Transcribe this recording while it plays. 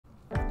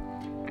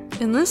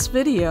In this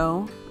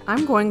video,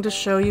 I'm going to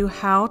show you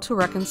how to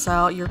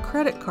reconcile your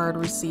credit card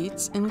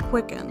receipts in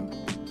Quicken.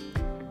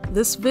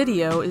 This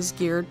video is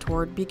geared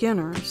toward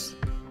beginners.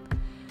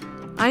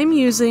 I'm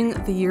using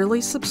the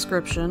yearly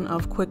subscription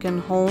of Quicken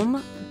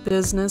Home,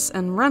 Business,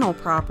 and Rental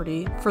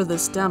Property for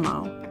this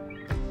demo.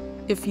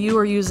 If you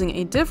are using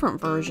a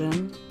different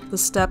version, the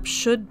steps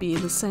should be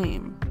the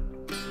same.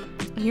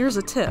 Here's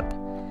a tip.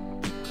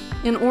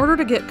 In order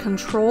to get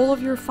control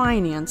of your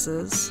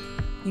finances,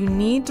 you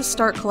need to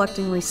start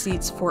collecting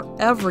receipts for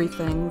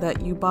everything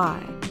that you buy.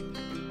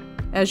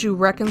 As you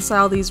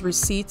reconcile these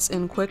receipts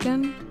in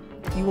Quicken,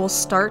 you will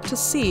start to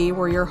see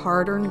where your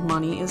hard-earned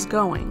money is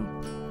going.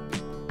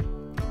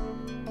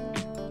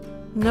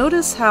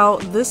 Notice how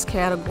this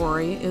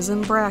category is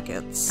in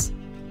brackets.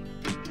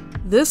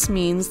 This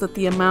means that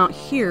the amount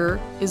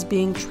here is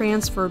being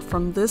transferred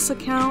from this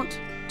account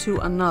to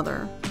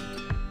another.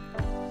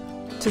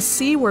 To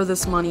see where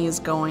this money is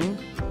going,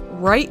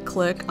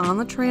 right-click on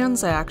the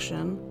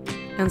transaction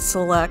and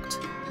select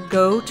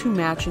Go to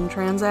Matching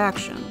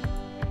Transaction.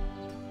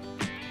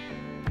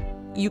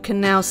 You can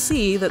now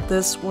see that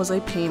this was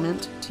a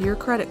payment to your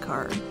credit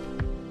card.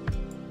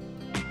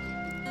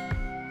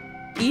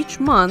 Each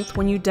month,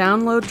 when you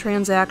download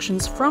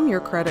transactions from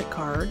your credit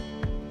card,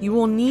 you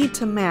will need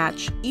to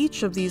match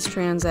each of these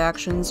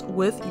transactions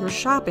with your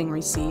shopping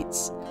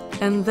receipts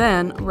and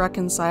then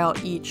reconcile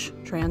each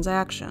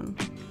transaction.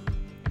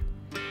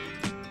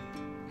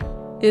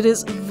 It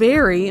is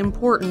very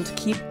important to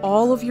keep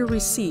all of your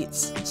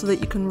receipts so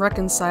that you can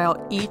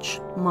reconcile each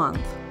month.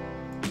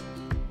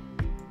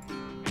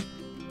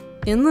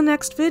 In the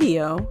next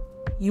video,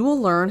 you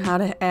will learn how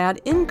to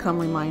add income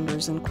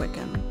reminders in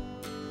Quicken.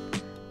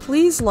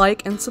 Please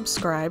like and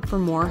subscribe for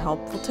more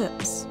helpful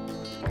tips.